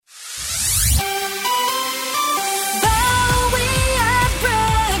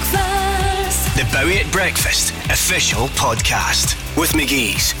Breakfast official podcast with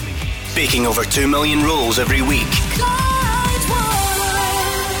McGee's. Baking over 2 million rolls every week.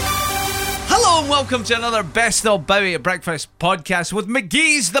 Hello and welcome to another Best of Bowie at Breakfast podcast with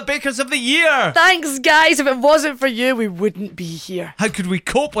McGee's, the Bakers of the Year. Thanks, guys. If it wasn't for you, we wouldn't be here. How could we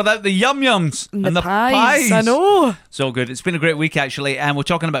cope without the yum-yums and the pies? I know. So good. It's been a great week, actually, and we're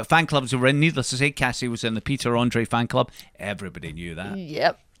talking about fan clubs we're in. Needless to say, Cassie was in the Peter Andre fan club. Everybody knew that.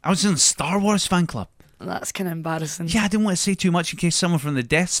 Yep. I was in the Star Wars fan club. That's kind of embarrassing. Yeah, I didn't want to say too much in case someone from the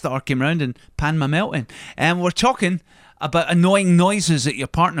Death Star came round and panned my melt in. And we're talking about annoying noises that your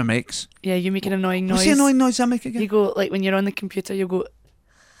partner makes. Yeah, you make an annoying noise. What's the annoying noise I make again? You go, like when you're on the computer, you go...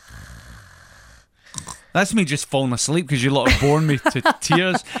 That's me just falling asleep because you lot have bored me to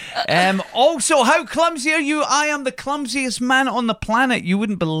tears. Also, how clumsy are you? I am the clumsiest man on the planet. You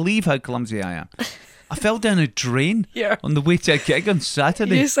wouldn't believe how clumsy I am. I fell down a drain on the way to a gig on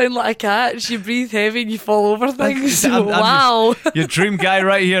Saturday. You sound like a cat. You breathe heavy and you fall over things. I'm wow. Your dream guy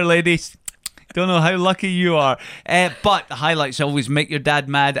right here, ladies. Don't know how lucky you are. But the highlights always make your dad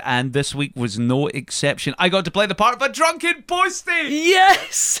mad, and this week was no exception. I got to play the part of a drunken postie.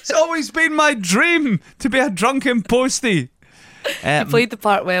 Yes. It's always been my dream to be a drunken postie. You played the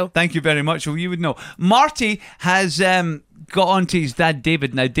part well. Thank you very much. Well, you would know. Marty has got on to his dad,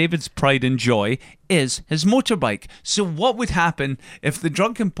 David. Now, David's pride and joy is his motorbike. So what would happen if the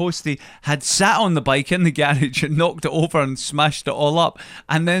drunken postie had sat on the bike in the garage and knocked it over and smashed it all up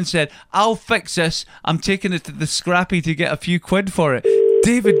and then said, I'll fix this, I'm taking it to the scrappy to get a few quid for it?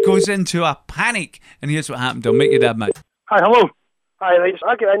 David goes into a panic, and here's what happened. I'll make your dad mad. Hi, hello. Hi, right, so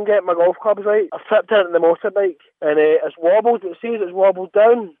I get in, get my golf clubs, right. I've tripped into the motorbike, and it's wobbled. It says it's wobbled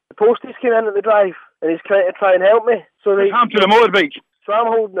down. The postie's came in at the drive, and he's trying to try and help me. So What's happened to the motorbike? So I'm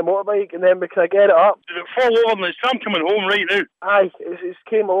holding the motorbike, and then because I get it up... Did it fall over? I'm coming home right now. Aye, it's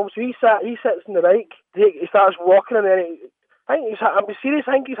came home. So he sits in the bike, he starts walking, and then I'm serious,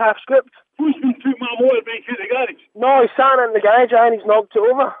 I think he's half scooped. Postman took my motorbike out of the garage. No, he's sat in the garage, and he's knocked it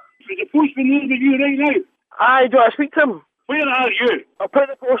over. Is the postman there with you right now? Aye, do I speak to him? Where are you? I'll put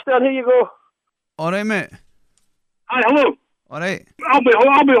the post down, here you go. All right, mate. Hi, hello. All right. I'll be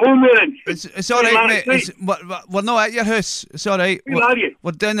home there then. It's all right, mate. We're not at your house. It's all right. Where are you?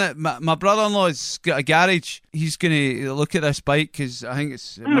 We're down at my brother-in-law's got a garage. He's going to look at this bike because I think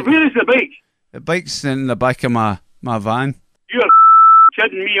it's... Where is the bike? The bike's in the back of my van. You're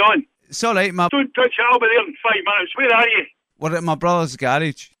kidding me on. It's all right, Don't touch it. I'll be there in 5 minutes. Where are you? We're at my brother's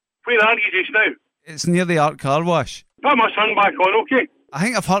garage. Where are you just now? It's near the Art Car Wash. Put my son back on, okay? I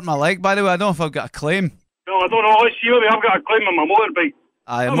think I've hurt my leg, by the way. I don't know if I've got a claim. No, I don't know. Let's see whether I've got a claim on my motorbike.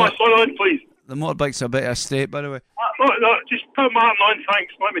 Put my son on, please. The motorbike's a bit of a state, by the way. No, just put Martin on,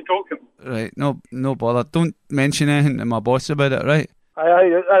 thanks. Let me talk to him. Right, no bother. Don't mention anything to my boss about it, right?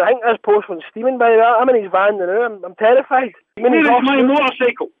 I think this postman's steaming by that. I'm in his van now. I'm terrified. Where is my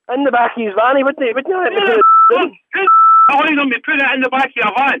motorcycle? In the back of his van. He wouldn't let me put it. Why don't we put it in the back of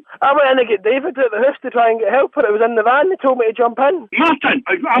your van? I went in to get David out of the house to try and get help, but it was in the van. They told me to jump in. Martin,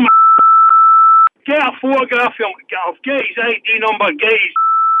 I'm get a photograph of him, get his ID number, get his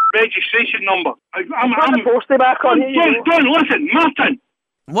registration number. I'm the postie back on here. Don't listen, Martin.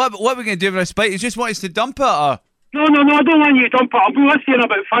 What are we going to do with this bike? You just want us to dump it, or...? No, I don't want you to dump it. I'll be with you in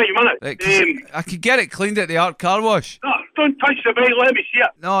about 5 minutes. Right, I could get it cleaned at the Art Car Wash. No, don't touch the bike, let me see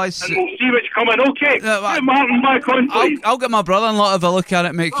it. No, and we'll see what's coming, okay? Put Martin back on, please. I'll get my brother-in-law to have a look at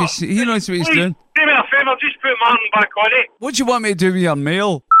it, mate, because he knows what he's doing. Do me a favour, just put Martin back on it. What do you want me to do with your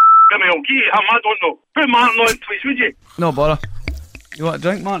mail? Give me, I'll give you him, I don't know. Put Martin on, please, would you? No bother. You want a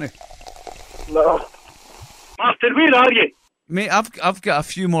drink, Marty? No. Martin, where are you? Mate, I've got a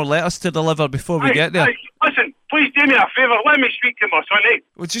few more letters to deliver before we get there. Listen, please do me a favour. Let me speak to my son, eh?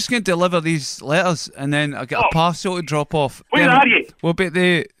 We're just going to deliver these letters, and then I get a parcel to drop off. Where are you? We'll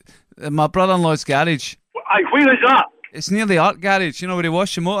be at my brother-in-law's garage. Where is that? It's near the art garage, you know, where they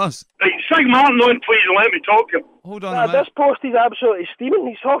wash the motors. Right, stick Martin on, please, and let me talk to him. Hold on a minute. This postie's absolutely steaming.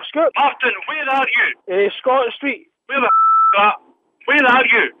 He's half scooped. Martin, where are you? Scotland Street. Where the that? Where are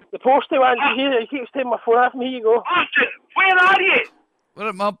you? The postie went here. He keeps taking my phone off me. Here you go. Martin, where are you? We're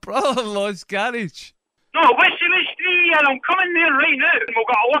at my brother-in-law's garage. No, what's the street, and I'm coming there right now. And we've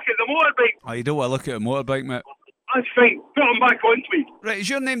got to look at the motorbike. Oh, you don't want to look at a motorbike, mate? That's fine. Put him back on, please. Right, is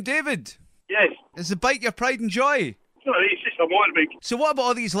your name David? Yes. Is the bike your pride and joy? No, it's just a motorbike. So what about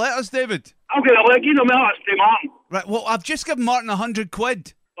all these letters, David? I'll get a leg in the letters to Martin. Right, well, I've just given Martin 100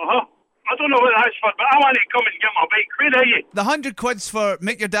 quid. Uh-huh. I don't know what that's for, but I want to come and get my bike. Where are you? The 100 quid's for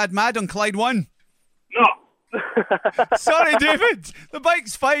Make Your Dad Mad on Clyde 1. No. Sorry, David. The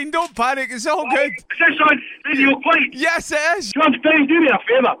bike's fine. Don't panic. It's all good. Is this on Radio Plate? Yes, it is. John Stein, do me a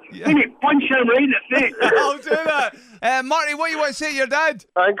favour. Let me punch him right in the face. I'll do that. Marty, what do you want to say to your dad?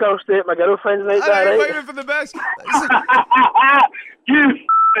 I think I'll stay at my girlfriend's like I that, know, right? waiting for the best. You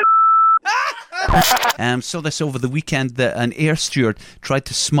Saw this over the weekend that an air steward tried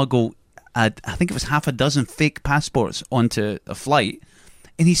to smuggle, I think it was half a dozen fake passports onto a flight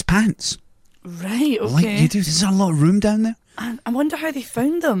in his pants. Right, okay. Like you do. Is there a lot of room down there? I wonder how they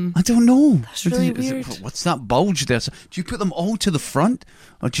found them. I don't know. That's really weird. What's that bulge there? So, do you put them all to the front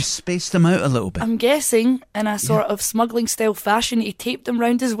or just space them out a little bit? I'm guessing in a sort of smuggling style fashion, he taped them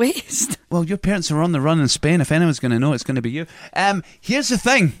round his waist. Well, your parents are on the run in Spain. If anyone's going to know, it's going to be you. Here's the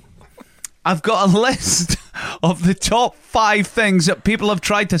thing. I've got a list of the top 5 things that people have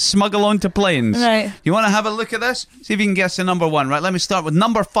tried to smuggle onto planes. Right. You want to have a look at this? See if you can guess the number 1. Right, let me start with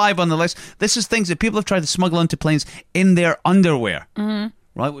number 5 on the list. This is things that people have tried to smuggle onto planes in their underwear. Mm-hmm.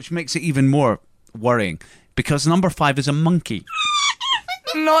 Right, which makes it even more worrying. Because number 5 is a monkey.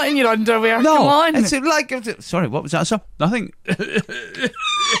 Not in your underwear. No, Come on. it's like... Sorry, what was that, sir? Nothing. Is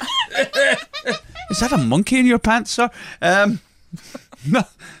that a monkey in your pants, sir? No,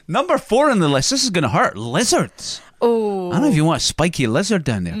 number 4 on the list. This is going to hurt. Lizards. Oh. I don't know if you want a spiky lizard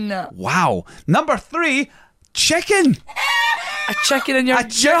down there. No. Wow. Number 3, chicken. A chicken in your... A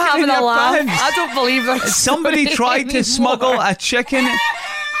chicken You're having in a your laugh. pants. I don't believe this. Somebody tried to anymore. smuggle a chicken.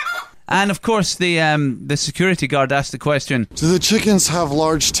 And of course, the security guard asked the question, Do the chickens have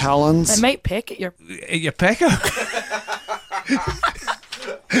large talons? They might peck at your... your pecker?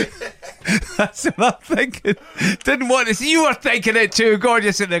 That's what I'm thinking. Didn't want to see. You were thinking it too. God,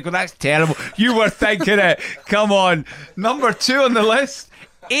 you're sitting there going, that's terrible. You were thinking it. Come on. Number 2 on the list,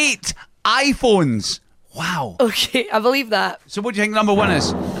 8 iPhones. Wow. Okay, I believe that. So what do you think number 1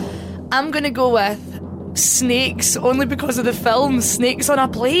 is? I'm going to go with snakes, only because of the film Snakes on a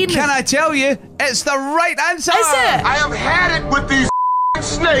Plane. Can I tell you, it's the right answer. Is it? I have had it with these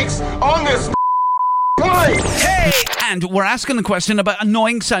snakes on this plane. Hey! And we're asking the question about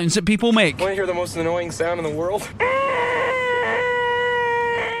annoying sounds that people make. Want to hear the most annoying sound in the world?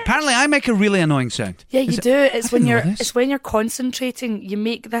 Apparently, I make a really annoying sound. Yeah, you do. It's I when didn't you're know this. it's when you're concentrating, you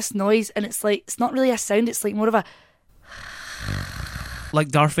make this noise and it's like it's not really a sound, it's like more of a Like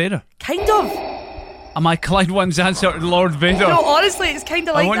Darth Vader. kind of. Am I Clyde One's answer to Lord Vader? No, honestly, it's kind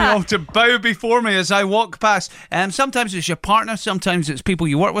of I like want you that. all to bow before me as I walk past. Sometimes it's your partner, sometimes it's people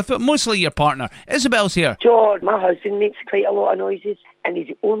you work with, but mostly your partner. Isabel's here. George, my husband makes quite a lot of noises, and he's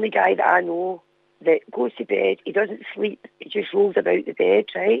the only guy that I know that goes to bed, he doesn't sleep, he just rolls about the bed,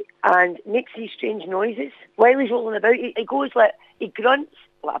 right? And makes these strange noises. While he's rolling about, he goes like, he grunts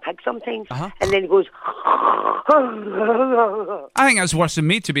like a pig sometimes, and then he goes... I think that's worse than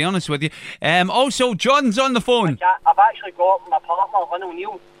me, to be honest with you. Also, John's on the phone. I've actually got my partner, Lynn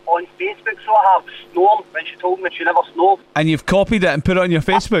O'Neill, on Facebook, so I have snored when she told me she never snored. And you've copied it and put it on your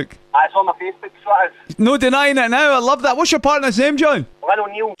Facebook. It's on my Facebook, so it is. No denying it now. I love that. What's your partner's name, John? Lynn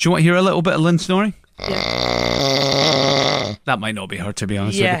O'Neill. Do you want to hear a little bit of Lynn snoring? That might not be her, to be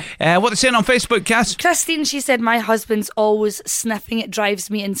honest with you. What are they saying on Facebook, Cass? Christine, she said, my husband's always sniffing. It drives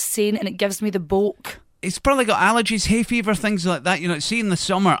me insane and it gives me the bulk. He's probably got allergies, hay fever, things like that. You know, see, in the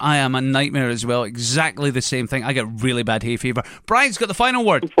summer, I am a nightmare as well. Exactly the same thing. I get really bad hay fever. Brian's got the final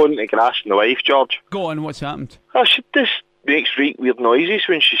word. I'm phoning to crash the wife, George. Go on, what's happened? Oh, she just makes weird noises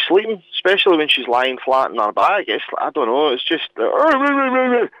when she's sleeping, especially when she's lying flat on her back. It's, I don't know, it's just...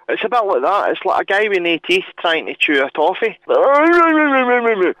 It's a bit like that. It's like a guy with no teeth trying to chew a toffee.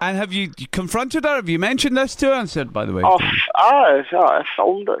 And have you confronted her? Have you mentioned this to her and said, by the way? I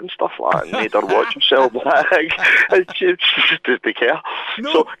filmed it and stuff like that and made her watch herself back. She just didn't care.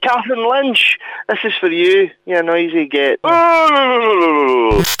 No. So, Catherine Lynch, this is for you, you noisy git.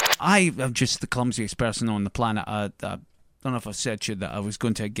 I am just the clumsiest person on the planet. I don't know if I've said to you that I was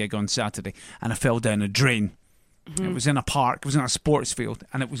going to a gig on Saturday and I fell down a drain. Mm-hmm. It was in a park, it was in a sports field,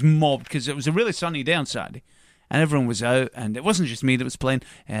 and it was mobbed because it was a really sunny day on Saturday. And everyone was out, and it wasn't just me that was playing.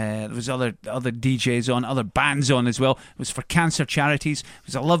 There was other DJs on, other bands on as well. It was for cancer charities. It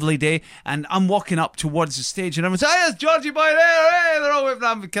was a lovely day, and I'm walking up towards the stage, and everyone's, "Hey, it's Georgie boy there!" Hey, they're all waving.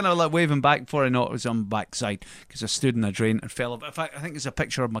 I'm kind of like waving back before I know it was on my backside because I stood in a drain and fell. In fact, I think there's a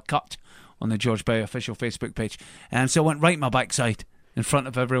picture of my cut on the George Bow official Facebook page, and so I went right in my backside in front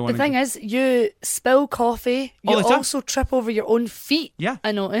of everyone. The thing is, you spill coffee, you All the time. also trip over your own feet. Yeah.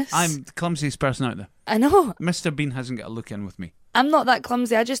 I noticed. I'm the clumsiest person out there. I know. Mr. Bean hasn't got a look in with me. I'm not that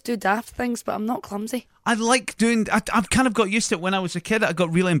clumsy. I just do daft things, but I'm not clumsy. I like doing... I've kind of got used to it. When I was a kid, I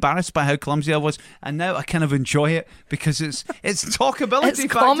got really embarrassed by how clumsy I was, and now I kind of enjoy it because it's talkability It's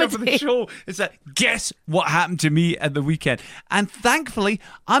factor comedy. for the show. It's like, guess what happened to me at the weekend? And thankfully,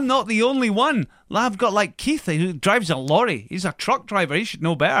 I'm not the only one. I've got like Keith, who drives a lorry. He's a truck driver. He should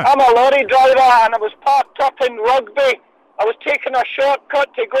know better. I'm a lorry driver and I was parked up in Rugby. I was taking a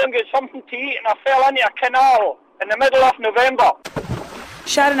shortcut to go and get something to eat and I fell into a canal in the middle of November.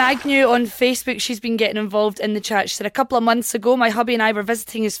 Sharon Agnew on Facebook, she's been getting involved in the chat. She said, a couple of months ago, my hubby and I were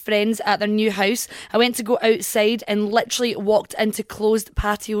visiting his friends at their new house. I went to go outside and literally walked into closed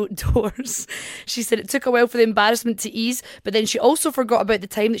patio doors. She said it took a while for the embarrassment to ease, but then she also forgot about the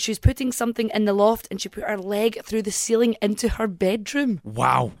time that she was putting something in the loft and she put her leg through the ceiling into her bedroom.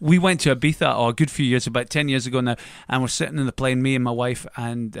 Wow. We went to Ibiza a good few years, about 10 years ago now, and we're sitting in the plane, me and my wife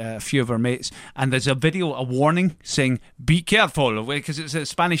and a few of our mates, and there's a warning saying, be careful, because it's a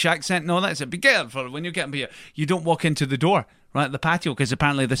Spanish accent and all that. It said, be careful when you're getting here. You don't walk into the door, right, the patio, because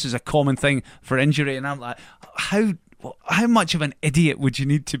apparently this is a common thing for injury. And I'm like, how much of an idiot would you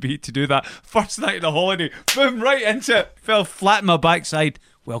need to be to do that? First night of the holiday, boom, right into it. Fell flat in my backside.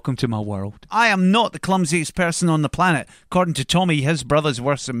 Welcome to my world. I am not the clumsiest person on the planet. According to Tommy, his brother's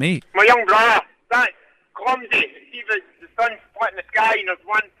worse than me. My young brother, that's clumsy. See the sun split in the sky and there's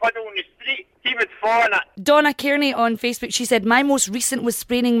one puddle in the street. He would fall in it. Donna Kearney on Facebook, she said, my most recent was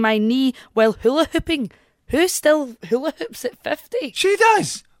spraining my knee while hula hooping. Who still hula hoops at 50? She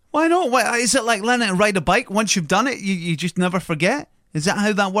does. Why not? Is it like learning to ride a bike? Once you've done it, you just never forget? Is that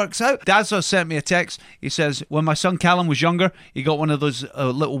how that works out? Dazza sent me a text. He says, when my son Callum was younger, he got one of those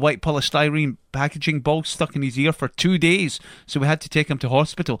little white polystyrene packaging balls stuck in his ear for 2 days, so we had to take him to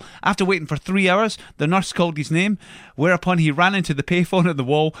hospital. After waiting for 3 hours, the nurse called his name, whereupon he ran into the payphone at the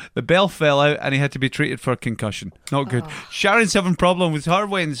wall, the bell fell out, and he had to be treated for a concussion. Not good. Sharon's having a problem with her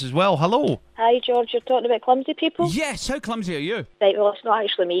wins as well. Hello. Hi, George. You're talking about clumsy people? Yes. How clumsy are you? Right, well, it's not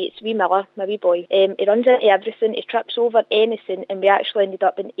actually me. It's wee Miller, my wee boy. He runs into everything. He trips over anything, and we actually ended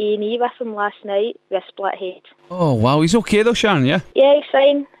up in A&E with him last night with a split head. Oh, wow. He's okay though, Sharon, yeah? Yeah, he's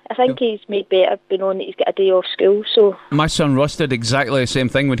fine. I think he's made better, being on that he's got a day off school, so... My son Ross did exactly the same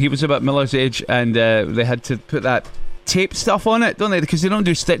thing when he was about Miller's age, and they had to put that tape stuff on it, don't they? Because they don't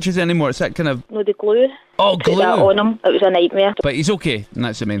do stitches anymore. It's that kind of... No, the glue. Oh, glue. Put that on him. It was a nightmare. But he's okay, and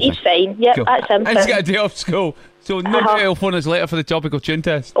that's the main thing. He's fine. Yep, cool. That's him. And he's got a day off school, so nobody will phone us later for the topical tune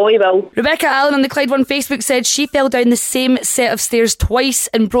test. Oh, he will. Rebecca Allen on the Clyde One Facebook said she fell down the same set of stairs twice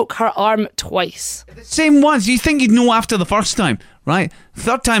and broke her arm twice. Same ones. You think you'd know after the first time, right?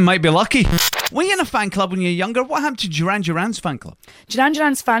 Third time might be lucky. Were you in a fan club when you were younger? What happened to Duran Duran's fan club? Duran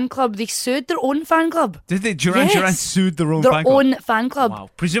Duran's fan club, they sued their own fan club. Did they? Duran Duran sued their own fan club? Their own fan club. Wow.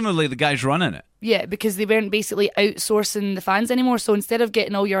 Presumably the guys running it. Yeah, because they weren't basically outsourcing the fans anymore. So instead of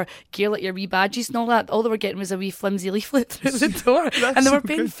getting all your gear, like your wee badges and all that, all they were getting was a wee flimsy leaflet through the door. And they were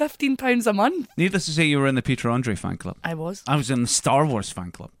paying £15 a month. Needless to say, you were in the Peter Andre fan club. I was. I was in the Star Wars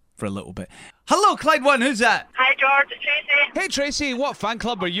fan club for a little bit. Hello, Clyde One, who's that? Hi, George, it's Tracy. Hey, Tracy, what fan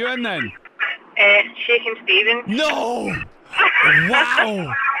club are you in then? Shaking Stevens. No!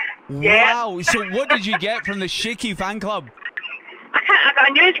 Wow! Yeah. Wow! So what did you get from the Shaky fan club? I got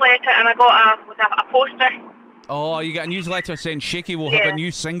a newsletter and I got a poster. Oh, you got a newsletter saying Shaky will have a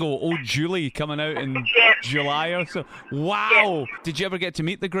new single, Old Julie, coming out in July or so. Wow! Did you ever get to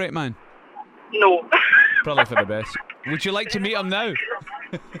meet the great man? No. Probably for the best. Would you like to meet him now?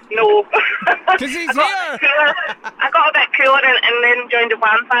 No. Because he's here! I got a bit cooler and then joined the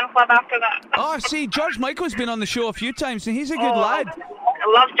Wham fan club after that. Oh, see, George Michael's been on the show a few times and he's a good lad.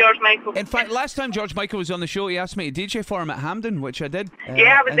 I love George Michael. In fact, last time George Michael was on the show, he asked me to DJ for him at Hampden, which I did.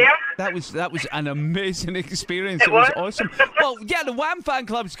 Yeah, I was there. That was an amazing experience. It was awesome. Well, yeah, the Wham fan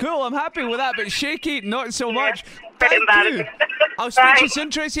club's cool. I'm happy with that, but Shaky, not so much. Thank you. I'll speak to you soon,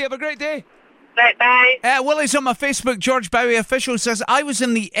 Tracy. Have a great day. Right, bye. Willie's on my Facebook. George Bowie official says I was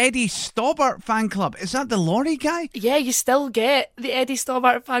in the Eddie Staubert fan club. Is that the lorry guy? Yeah, you still get the Eddie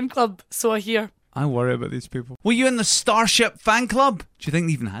Staubert fan club. So I hear. I worry about these people. Were you in the Starship fan club? Do you think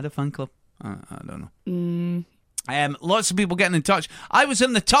they even had a fan club? I don't know. Lots of people getting in touch. I was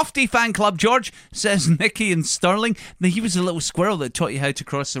in the Tufty fan club, George, says Nicky and Sterling. Now, he was a little squirrel that taught you how to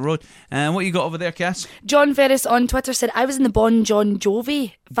cross the road. What you got over there, Cass? John Ferris on Twitter said, I was in the Bon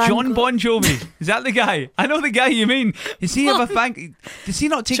Jovi fan club. Bon Jovi? Is that the guy? I know the guy you mean. Does he have a fan... Does he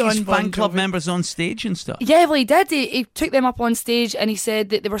not take his fan club members on stage and stuff? Yeah, well, he did. He took them up on stage and he said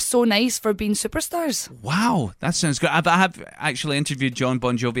that they were so nice for being superstars. Wow, that sounds good. I have actually interviewed John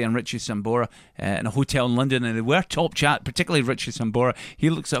Bon Jovi and Richie Sambora in a hotel in London, and they were top chat, particularly Richie Sambora. He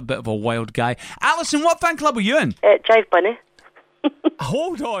looks a bit of a wild guy. Alison, what fan club were you in? Jive Bunny.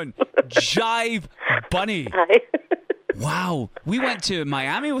 Hold on. Jive Bunny. Aye. Wow. We went to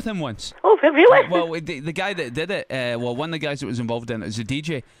Miami with him once. Oh, really? Well, the guy that did it, one of the guys that was involved in it was a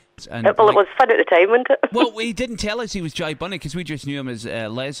DJ. And well, it was fun at the time, wasn't it? Well, he didn't tell us he was Jive Bunny because we just knew him as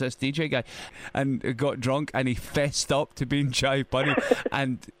Les, this DJ guy, and got drunk and he fessed up to being Jive Bunny.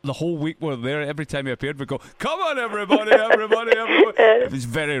 And the whole week we were there, every time he appeared, we'd go, "Come on, everybody, everybody, everybody." It was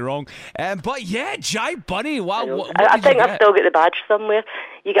very wrong. But yeah, Jive Bunny. Wow. What I did think you I've get? still got the badge somewhere.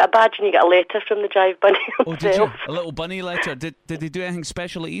 You get a badge and you get a letter from the Jive Bunny Oh, himself. did you? A little bunny letter. Did they do anything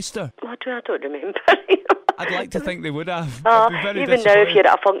special at Easter? I don't remember. I'd like to think they would have. I'd be very Even now, if disappointed. you're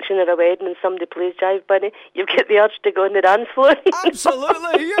at a function or a wedding and somebody plays Jive Bunny, you get the urge to go on the dance floor.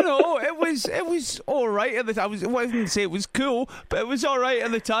 Absolutely, it was all right at the time. I wouldn't say it was cool, but it was all right at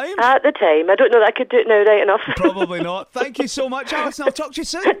the time. At the time, I don't know that I could do it now right enough. Probably not. Thank you so much, Alison. I'll talk to you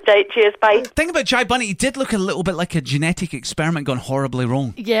soon. Right, cheers, bye. Thing about Jive Bunny, he did look a little bit like a genetic experiment gone horribly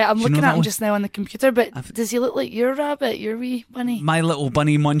wrong. Yeah, I'm Do you know looking that at him one? just now on the computer, but does he look like your rabbit, your wee bunny? My little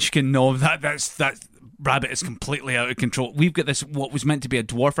bunny munchkin. No, that rabbit is completely out of control. We've got this what was meant to be a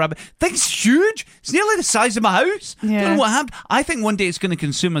dwarf rabbit. Thing's huge. It's nearly the size of my house. Yeah. Don't know what happened. I think one day it's going to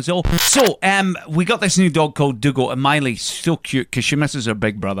consume us all. So, we got this new dog called Dougal, and Miley's so cute because she misses her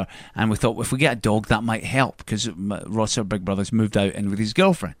big brother, and we thought if we get a dog that might help because Ross, her big brother's moved out in with his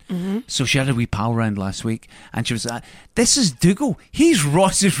girlfriend. Mm-hmm. So she had a wee pal round last week, and she was like, "This is Dougal. He's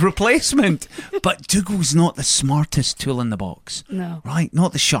Ross's replacement." But Dougal's not the smartest tool in the box. No. Right,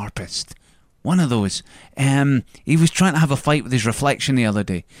 not the sharpest. One of those. He was trying to have a fight with his reflection the other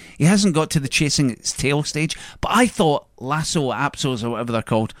day. He hasn't got to the chasing its tail stage, but I thought Lasso, Apsos, or whatever they're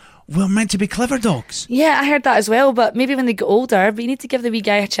called, were meant to be clever dogs. Yeah, I heard that as well, but maybe when they get older, but you need to give the wee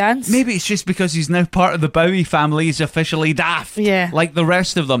guy a chance. Maybe it's just because he's now part of the Bowie family, he's officially daft. Yeah. Like the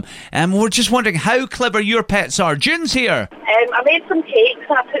rest of them. We're just wondering how clever your pets are. June's here. I made some cakes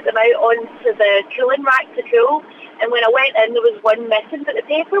and I put them out onto the cooling rack to cool. And when I went in, there was one missing, but the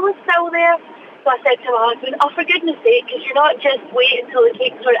paper was still there. So I said to my husband, "Oh, for goodness sake, because you're not just wait until the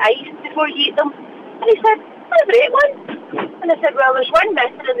cakes are iced before you eat them." And he said, "That's a great one." And I said, "Well, there's one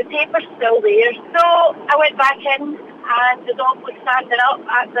missing and the paper's still there." So I went back in and the dog was standing up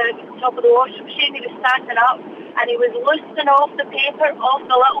at the top of the washing machine. He was standing up and he was loosening off the paper off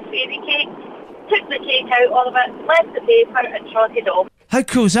the little fairy cake, took the cake out of it, left the paper and trotted off. How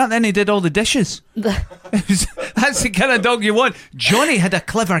cool is that? Then he did all the dishes. That's the kind of dog you want. Johnny had a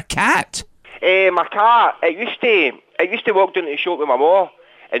clever cat. My cat, it used to walk down to the shop with my mum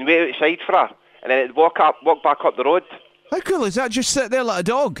and wait outside for her, and then it'd walk back up the road. How cool is that? Just sit there like a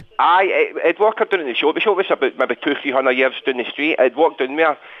dog. Aye, it'd walk her down to the shop. The shop was about maybe 200-300 yards down the street. I'd walk down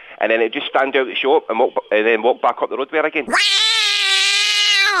there, and then it'd just stand out the shop and then walk back up the road with her again.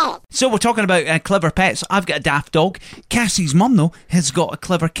 So we're talking about clever pets. I've got a daft dog. Cassie's mum, though, has got a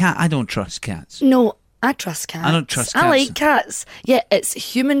clever cat. I don't trust cats. No, I trust cats. I don't trust cats. I like cats. Yeah, it's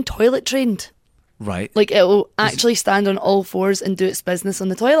human toilet trained. Right. Like, it will actually stand on all fours and do its business on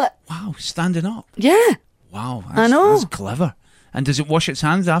the toilet. Wow, standing up. Yeah. Wow, I know. That's clever. And does it wash its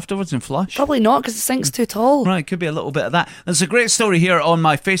hands afterwards and flush? Probably not, because the sink's too tall. Right, could be a little bit of that. There's a great story here on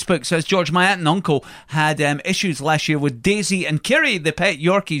my Facebook. It says, George, my aunt and uncle had issues last year with Daisy and Kiri, the pet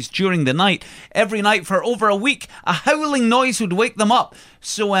Yorkies, during the night. Every night for over a week, a howling noise would wake them up.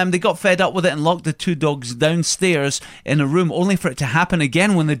 So they got fed up with it and locked the two dogs downstairs in a room, only for it to happen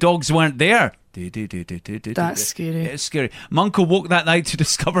again when the dogs weren't there. That's scary. It's scary. My uncle woke that night to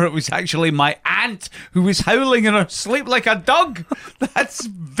discover it was actually my aunt who was howling in her sleep like a dog. That's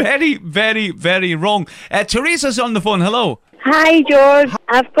very, very, very wrong. Teresa's on the phone. Hello. Hi, George.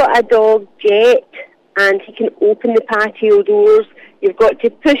 I've got a dog, Jet, and he can open the patio doors. You've got to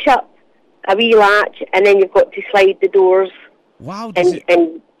push up a wee latch, and then you've got to slide the doors. Wow. And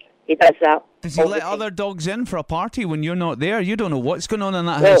he does that. Does he let other dogs in for a party when you're not there? You don't know what's going on in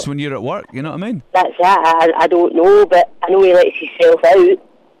that house when you're at work, you know what I mean? That's it. I don't know, but I know he lets himself out.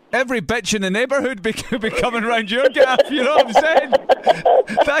 Every bitch in the neighbourhood be coming round your gaff, you know what I'm saying?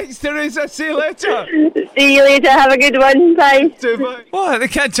 Thanks, Teresa. See you later. See you later. Have a good one. Bye. Bye. What? They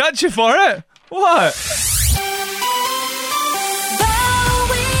can't touch you for it? What?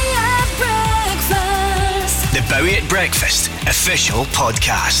 The Bowie at Breakfast official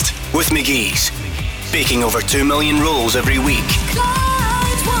podcast with McGee's. Baking over 2 million rolls every week.